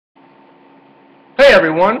Hey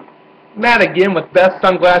everyone, Matt again with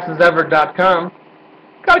BestSunglassesEver.com.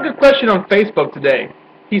 Got a good question on Facebook today.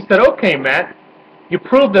 He said, okay Matt, you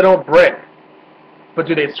proved they don't break, but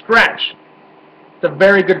do they scratch? It's a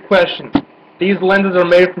very good question. These lenses are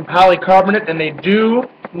made from polycarbonate and they do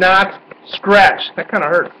not scratch. That kind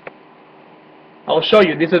of hurts. I'll show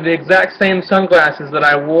you. These are the exact same sunglasses that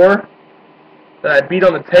I wore, that I beat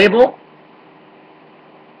on the table,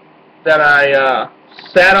 that I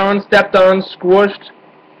sat on, stepped on, squished,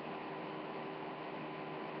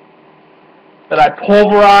 that I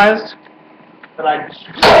pulverized, that I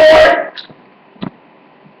destroyed.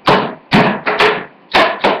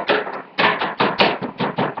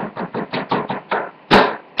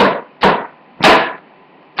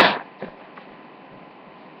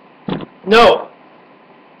 No,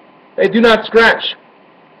 they do not scratch.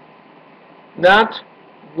 Not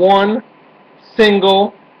one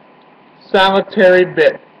single solitary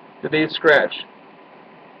bit do they scratch.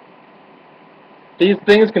 These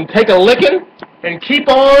things can take a licking and keep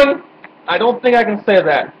on. I don't think I can say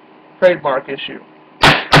that. Trademark issue.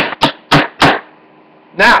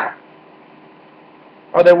 Now,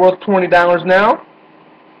 are they worth $20 now?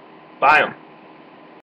 Buy them.